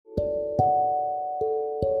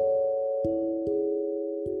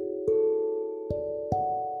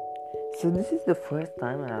So this is the first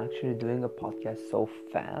time I'm actually doing a podcast so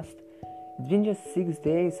fast. It's been just 6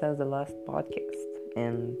 days since the last podcast,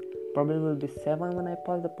 and probably will be 7 when I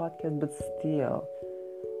post the podcast, but still,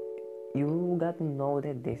 you got to know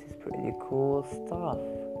that this is pretty cool stuff.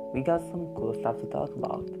 We got some cool stuff to talk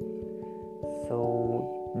about.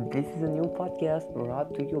 So this is a new podcast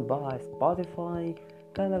brought to you by Spotify.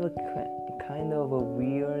 Kind of a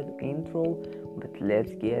weird intro, but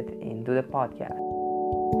let's get into the podcast.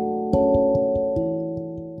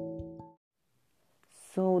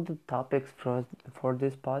 So the topics for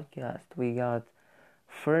this podcast, we got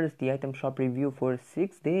first the item shop review for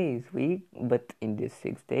 6 days. But in these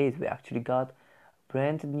 6 days we actually got a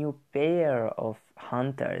brand new pair of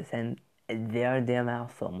hunters, and they are damn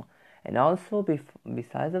awesome. And also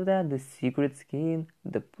besides of that, the secret skin,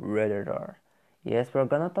 the Predator. Yes, we're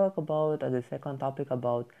gonna talk about the second topic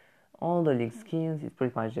about all the league skins. It's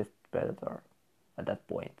pretty much just Predator at that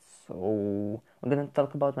point. So we're gonna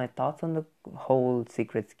talk about my thoughts on the whole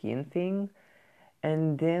secret skin thing,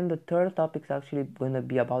 and then the third topic is actually gonna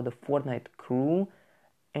be about the Fortnite crew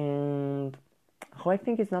and how I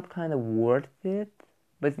think it's not kind of worth it,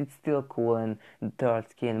 but it's still cool. And the third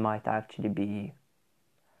skin might actually be.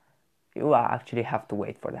 You actually have to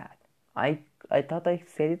wait for that. I thought I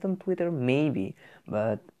said it on Twitter, maybe,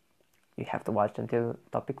 but you have to watch until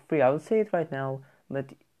topic 3. I will say it right now,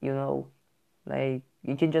 but you know, like,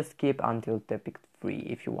 you can just skip until topic 3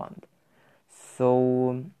 if you want.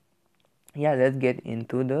 So, yeah, let's get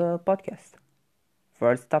into the podcast.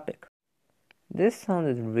 First topic. This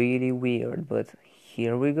sounded really weird, but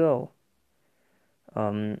here we go.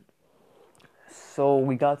 So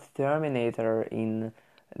we got Terminator in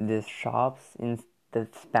the shops in the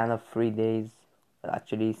span of 3 days,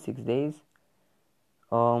 actually 6 days.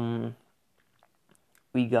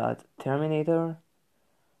 We got Terminator,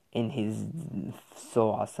 and he's so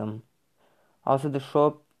awesome. Also, the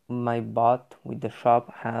shop my bot with the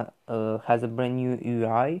shop has a brand new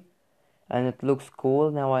UI, and it looks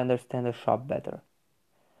cool. Now I understand the shop better.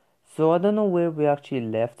 So I don't know where we actually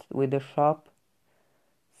left with the shop.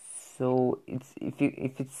 So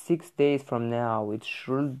if it's 6 days from now, it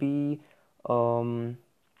should be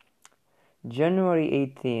January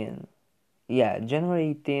 18. Yeah, January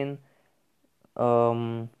 18.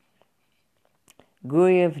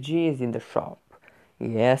 GuFG is in the shop.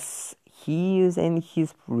 Yes, he is, and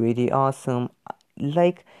he's pretty awesome.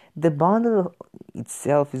 Like, the bundle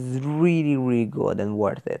itself is really good and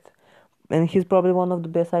worth it. And he's probably one of the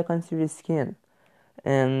best Icon Series skin.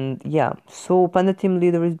 And yeah, so Panda Team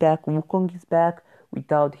Leader is back, Wukong is back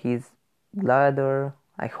without his glider.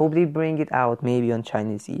 I hope they bring it out maybe on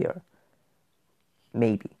Chinese Year.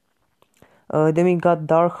 Maybe. Then we got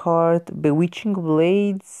Dark Heart, Bewitching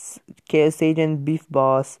Blades, Chaos Agent, Beef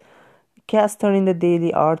Boss, Caster in the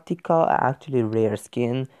Daily Article, actually rare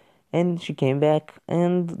skin, and she came back,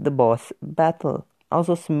 and the boss battle.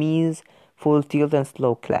 Also Smeeze, Full Tilt and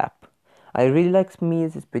Slow Clap. I really like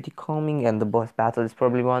Smeeze, it's pretty calming, and the boss battle is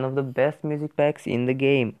probably one of the best music packs in the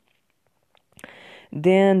game.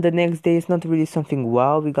 Then the next day is not really something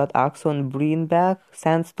wow. We got Axo and Breen back,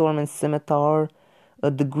 Sandstorm and Scimitar.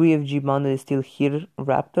 The GuFG bundle is still here.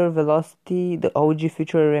 Raptor, Velocity, the OG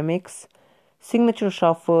Future Remix, Signature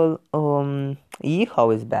Shuffle.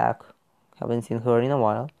 Yeehaw is back. Haven't seen her in a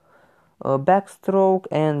while. Backstroke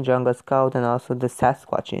and Jungle Scout, and also the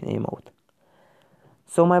Sasquatch emote.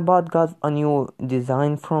 So my bot got a new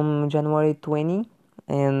design from January 20,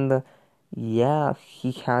 and yeah,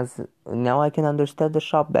 he has. Now I can understand the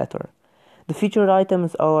shop better. The featured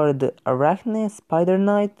items are the Arachne, Spider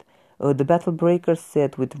Knight, the Battle Breaker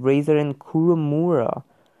set with Razor and Kuromura,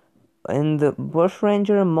 and the Bush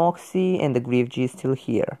Ranger, Moxie, and the GuFG is still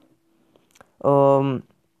here. Then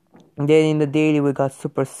in the daily we got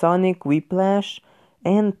Supersonic, Whiplash,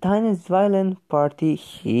 and Tiniest Violin Party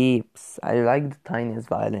Heaps. I like the Tiniest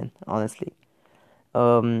Violin, honestly.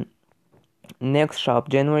 Next shop,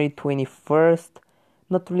 January 21st.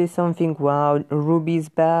 Not really something wow. Ruby's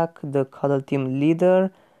back, the Cuddle Team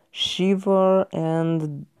Leader, Shiver,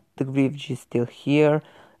 and the GuFG is still here.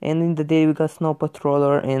 And in the day we got Snow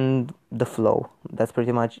Patroller and the Flow. That's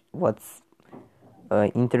pretty much what's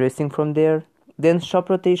interesting from there. Then shop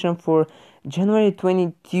rotation for January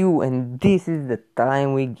 22, and this is the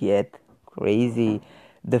time we get crazy.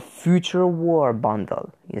 The Future War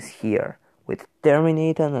bundle is here with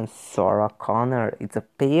Terminator and Sarah Connor. It's a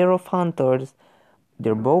pair of hunters.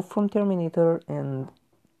 They're both from Terminator, and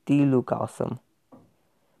they look awesome.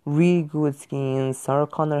 Really good skins. Sarah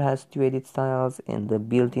Connor has 2 edit styles, and the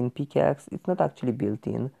built-in pickaxe, it's not actually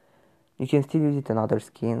built-in. You can still use it on other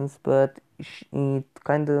skins, but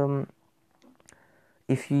it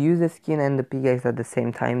if you use the skin and the pickaxe at the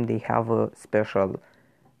same time, they have a special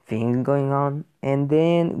thing going on. And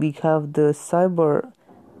then we have the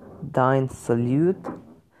Cyberdyne Salute,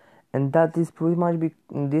 and that is pretty much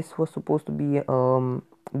this was supposed to be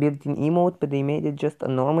built-in emote, but they made it just a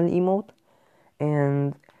normal emote.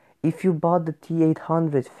 And if you bought the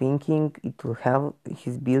T800 thinking it will have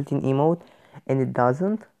his built-in emote and it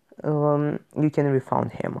doesn't, you can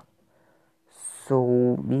refund him. So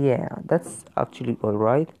yeah, that's actually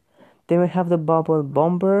alright. Then we have the Bubble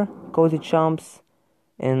Bomber, Cozy Chumps,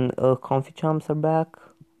 and Comfy Chumps are back.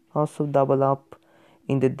 Also double up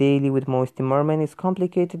in the daily with Moisty Merman is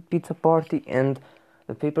Complicated Pizza Party and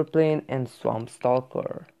the Paper Plane and Swamp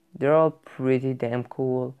Stalker. They're all pretty damn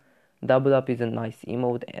cool. Double up is a nice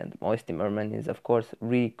emote and Moisty Merman is of course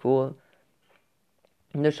really cool.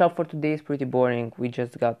 The shop for today is pretty boring. We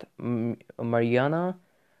just got Mariana,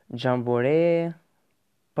 Jamboree,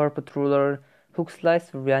 Purple Ruler, Hook Slice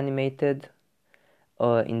reanimated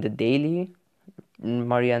in the daily.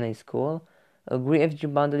 Mariana is cool. Green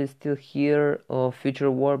FG bundle is still here.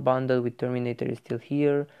 Future War bundle with Terminator is still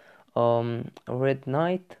here. Red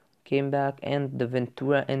Knight came back, and the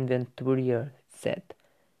Ventura and Venturier set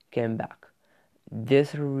came back.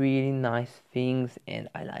 These are really nice things, and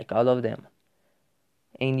I like all of them.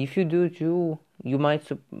 And if you do too, you might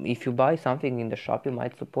if you buy something in the shop, you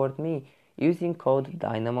might support me using code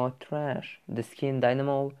Dynamo Trash. The skin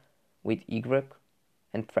Dynamo with Y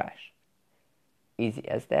and Trash. Easy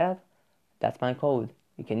as that. That's my code.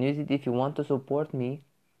 You can use it if you want to support me.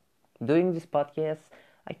 Doing this podcast,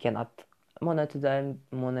 I cannot monetize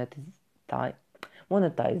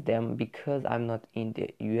them because I'm not in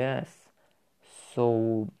the US.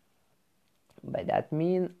 So by that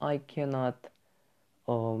mean I cannot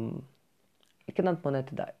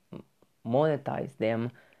monetize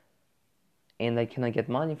them, and I cannot get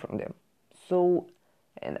money from them. So,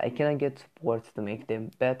 and I cannot get support to make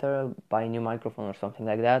them better, buy a new microphone or something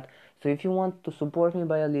like that. So if you want to support me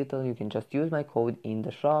by a little, you can just use my code in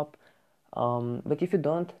the shop. But if you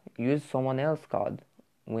don't, use someone else's code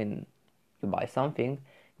when you buy something,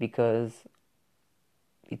 because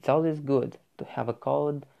it's always good to have a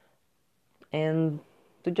code and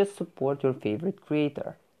to just support your favorite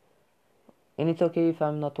creator. And it's okay if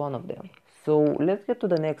I'm not one of them. So let's get to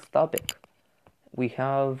the next topic. We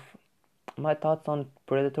have my thoughts on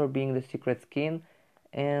Predator being the secret skin,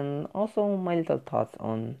 and also my little thoughts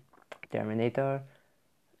on Terminator.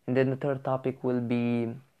 And then the third topic will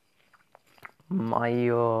be my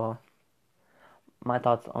my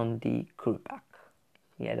thoughts on the crew pack.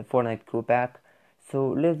 Yeah, the Fortnite crew pack. So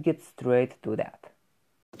let's get straight to that.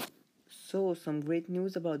 So some great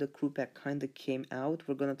news about the crew pack kinda came out.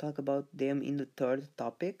 We're gonna talk about them in the third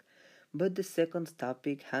topic. But the second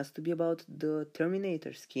topic has to be about the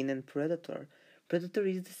Terminator skin and Predator. Predator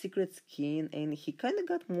is the secret skin, and he kinda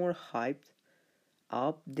got more hyped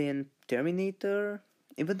up than Terminator,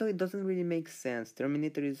 even though it doesn't really make sense.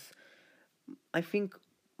 Terminator is, I think,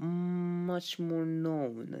 much more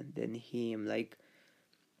known than him. Like,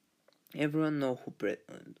 everyone know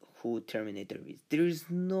who Terminator is. There is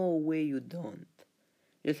no way you don't.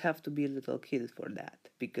 You just have to be a little kid for that,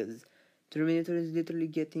 because Terminator is literally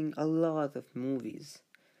getting a lot of movies.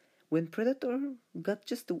 When Predator got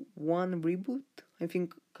just one reboot, I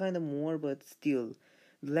think kind of more, but still,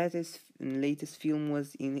 the latest film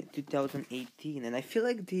was in 2018, and I feel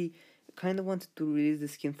like they kind of wanted to release the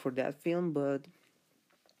skin for that film, but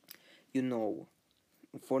you know,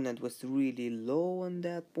 Fortnite was really low on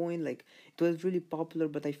that point. Like, it was really popular,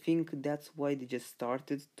 but I think that's why they just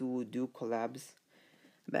started to do collabs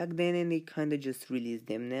back then, and they kind of just released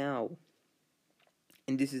them now.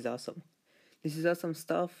 And this is awesome. This is awesome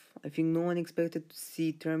stuff. I think no one expected to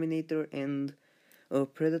see Terminator and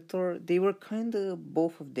Predator. They were kind of,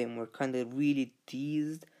 both of them were kind of really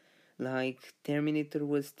teased. Like, Terminator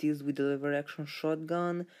was teased with the lever action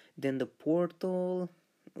shotgun, then the portal,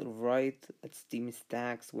 right at Steam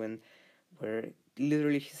Stacks, where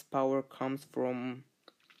literally his power comes from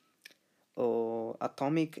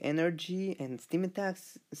atomic energy, and Steam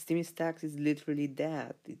Stacks is literally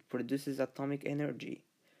that. It produces atomic energy.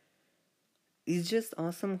 It's just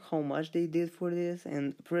awesome how much they did for this,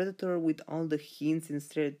 and Predator with all the hints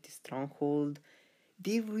instead of the stronghold,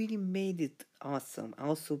 they really made it awesome.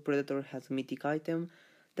 Also, Predator has a mythic item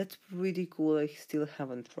that's pretty cool. I still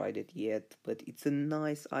haven't tried it yet, but it's a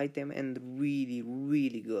nice item and really,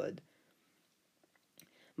 really good.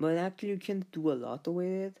 But actually, you can't do a lot with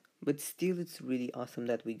it, but still, it's really awesome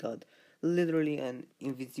that we got literally an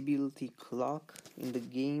invisibility clock in the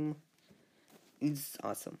game. It's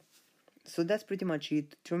awesome. So that's pretty much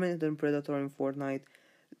it. Terminator and Predator in Fortnite.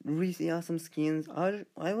 really awesome skins.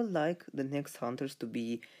 I would like the next hunters to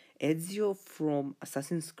be Ezio from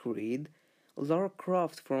Assassin's Creed, Lara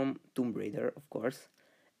Croft from Tomb Raider, of course,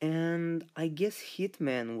 and I guess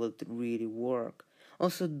Hitman will really work.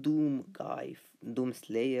 Also, Doom guy, Doom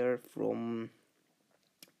Slayer from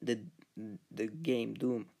the the game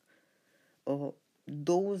Doom. Oh,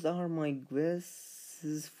 those are my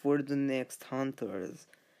guesses for the next hunters,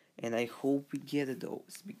 and I hope we get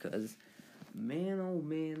those because, man, oh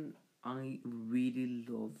man, I really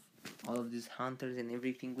love all of these hunters and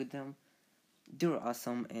everything with them. They're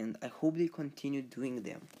awesome, and I hope they continue doing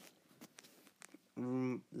them.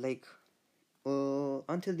 Like,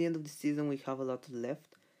 until the end of the season, we have a lot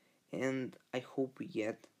left, and I hope we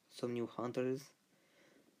get some new hunters.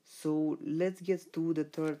 So let's get to the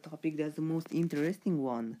third topic. That's the most interesting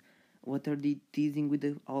one. What are they teasing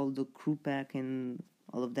with all the crew pack and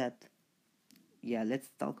all of that? Yeah, let's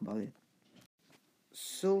talk about it.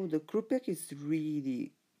 So the crew pack is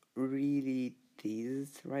really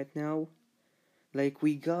teased right now. Like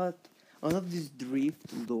we got all of this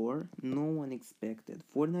drift lore no one expected.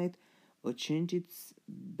 Fortnite changed its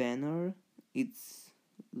banner, its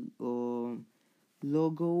uh,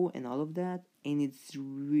 logo, and all of that, and it's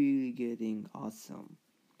really getting awesome.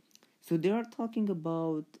 So they are talking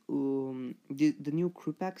about the new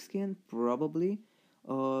crew pack skin, probably,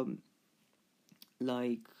 um,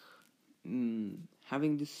 like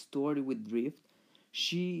having this story with Drift.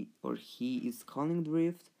 She or he is calling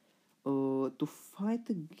Drift to fight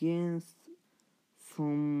against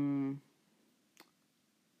some.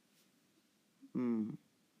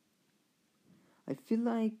 I feel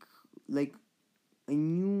like a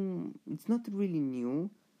new. It's not really new.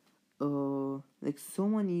 Like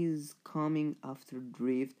someone is coming after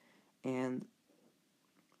Drift, and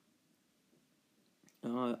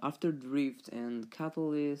after Drift and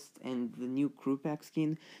Catalyst and the new crew pack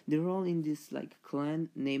skin, they're all in this like clan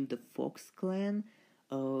named the Fox Clan,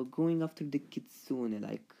 going after the Kitsune.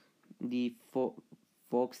 Like the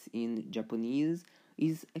fox in Japanese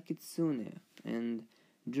is a Kitsune, and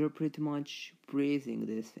they're pretty much praising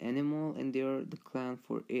this animal, and they're the clan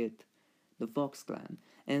for it, the Fox Clan.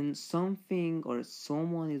 And something or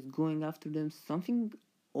someone is going after them, something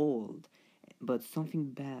old but something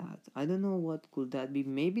bad. I don't know what could that be.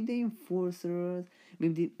 Maybe the enforcers.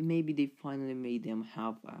 Maybe they finally made them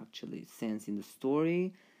have actually sense in the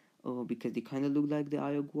story, because they kind of look like the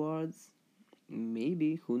IO guards.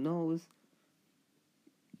 Maybe, who knows?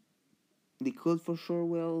 They could for sure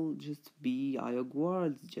well just be IO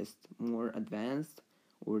guards, just more advanced,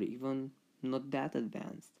 or even not that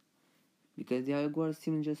advanced. Because the IO guards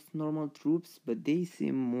seem just normal troops, but they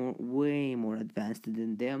seem way more advanced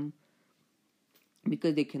than them,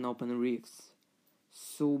 because they can open rifts.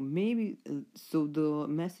 So maybe, so the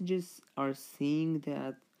messages are saying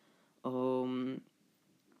that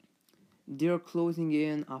they're closing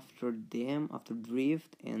in after them, after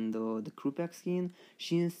Drift and the crew pack skin.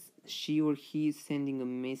 She or he is sending a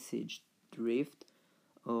message Drift,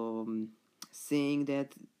 saying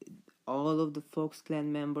that all of the Fox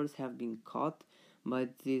Clan members have been caught by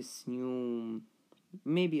this new,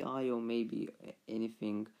 maybe IO, maybe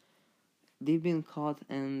anything. They've been caught,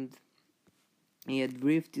 and yeah,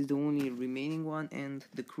 Drift is the only remaining one, and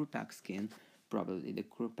the crew pack skin, probably the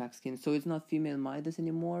crew pack skin. So it's not female Midas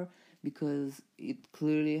anymore, because it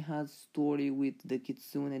clearly has story with the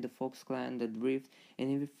Kitsune, the Fox Clan, the Drift,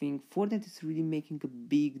 and everything. Fortnite is really making a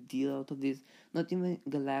big deal out of this. Not even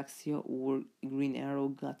Galaxia or Green Arrow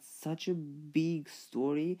got such a big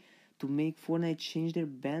story to make Fortnite change their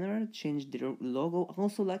banner, change their logo.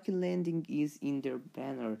 Also, Lucky Landing is in their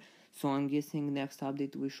banner. So I'm guessing next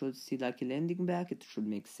update we should see Lucky Landing back. It should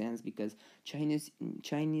make sense because Chinese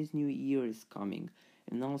New Year is coming.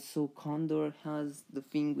 And also Condor has the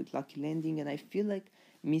thing with Lucky Landing, and I feel like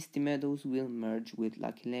Misty Meadows will merge with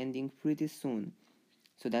Lucky Landing pretty soon.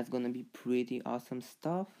 So that's gonna be pretty awesome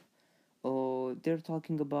stuff. They're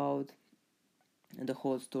talking about the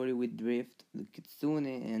whole story with Drift, the Kitsune,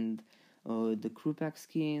 and the crew pack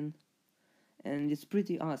skin, and it's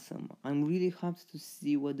pretty awesome. I'm really hyped to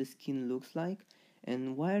see what the skin looks like.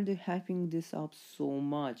 And why are they hyping this up so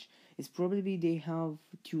much? It's probably they have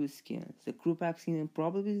two skins, the crew pack skin, and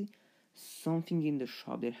probably something in the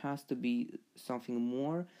shop. There has to be something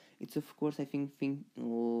more. It's of course I think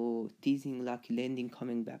teasing Lucky Landing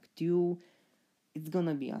coming back too. It's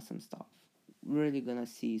gonna be awesome stuff. Really gonna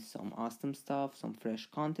see some awesome stuff, some fresh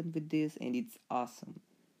content with this, and it's awesome.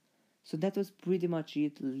 So that was pretty much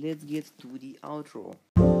it. Let's get to the outro.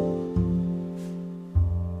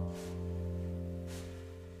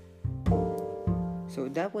 So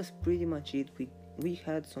that was pretty much it. We we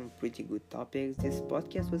had some pretty good topics. This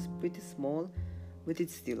podcast was pretty small, but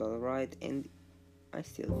it's still alright, and I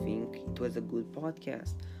still think it was a good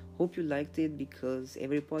podcast. Hope you liked it, because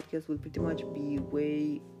every podcast will pretty much be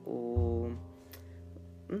way or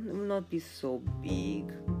not be so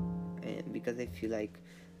big, and because I feel like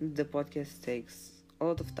the podcast takes a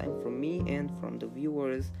lot of time from me and from the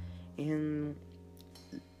viewers, and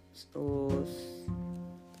so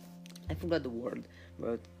I forgot the word,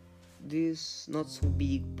 but this not so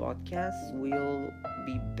big podcast will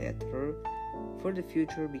be better for the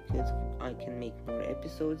future, because I can make more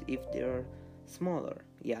episodes if they're smaller.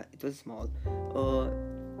 Yeah, it was small.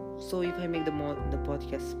 So if I make the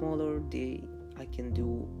podcast smaller, I can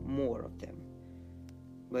do more of them.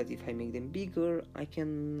 But if I make them bigger, I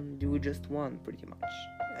can do just one pretty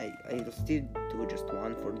much. I'll still do just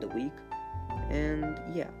one for the week. And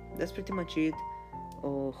yeah, that's pretty much it.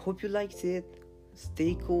 Hope you liked it.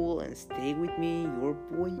 Stay cool and stay with me, your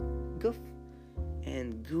boy Guff.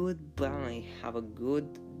 And goodbye. Have a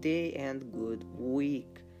good day and good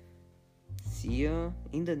week. See ya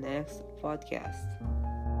in the next podcast.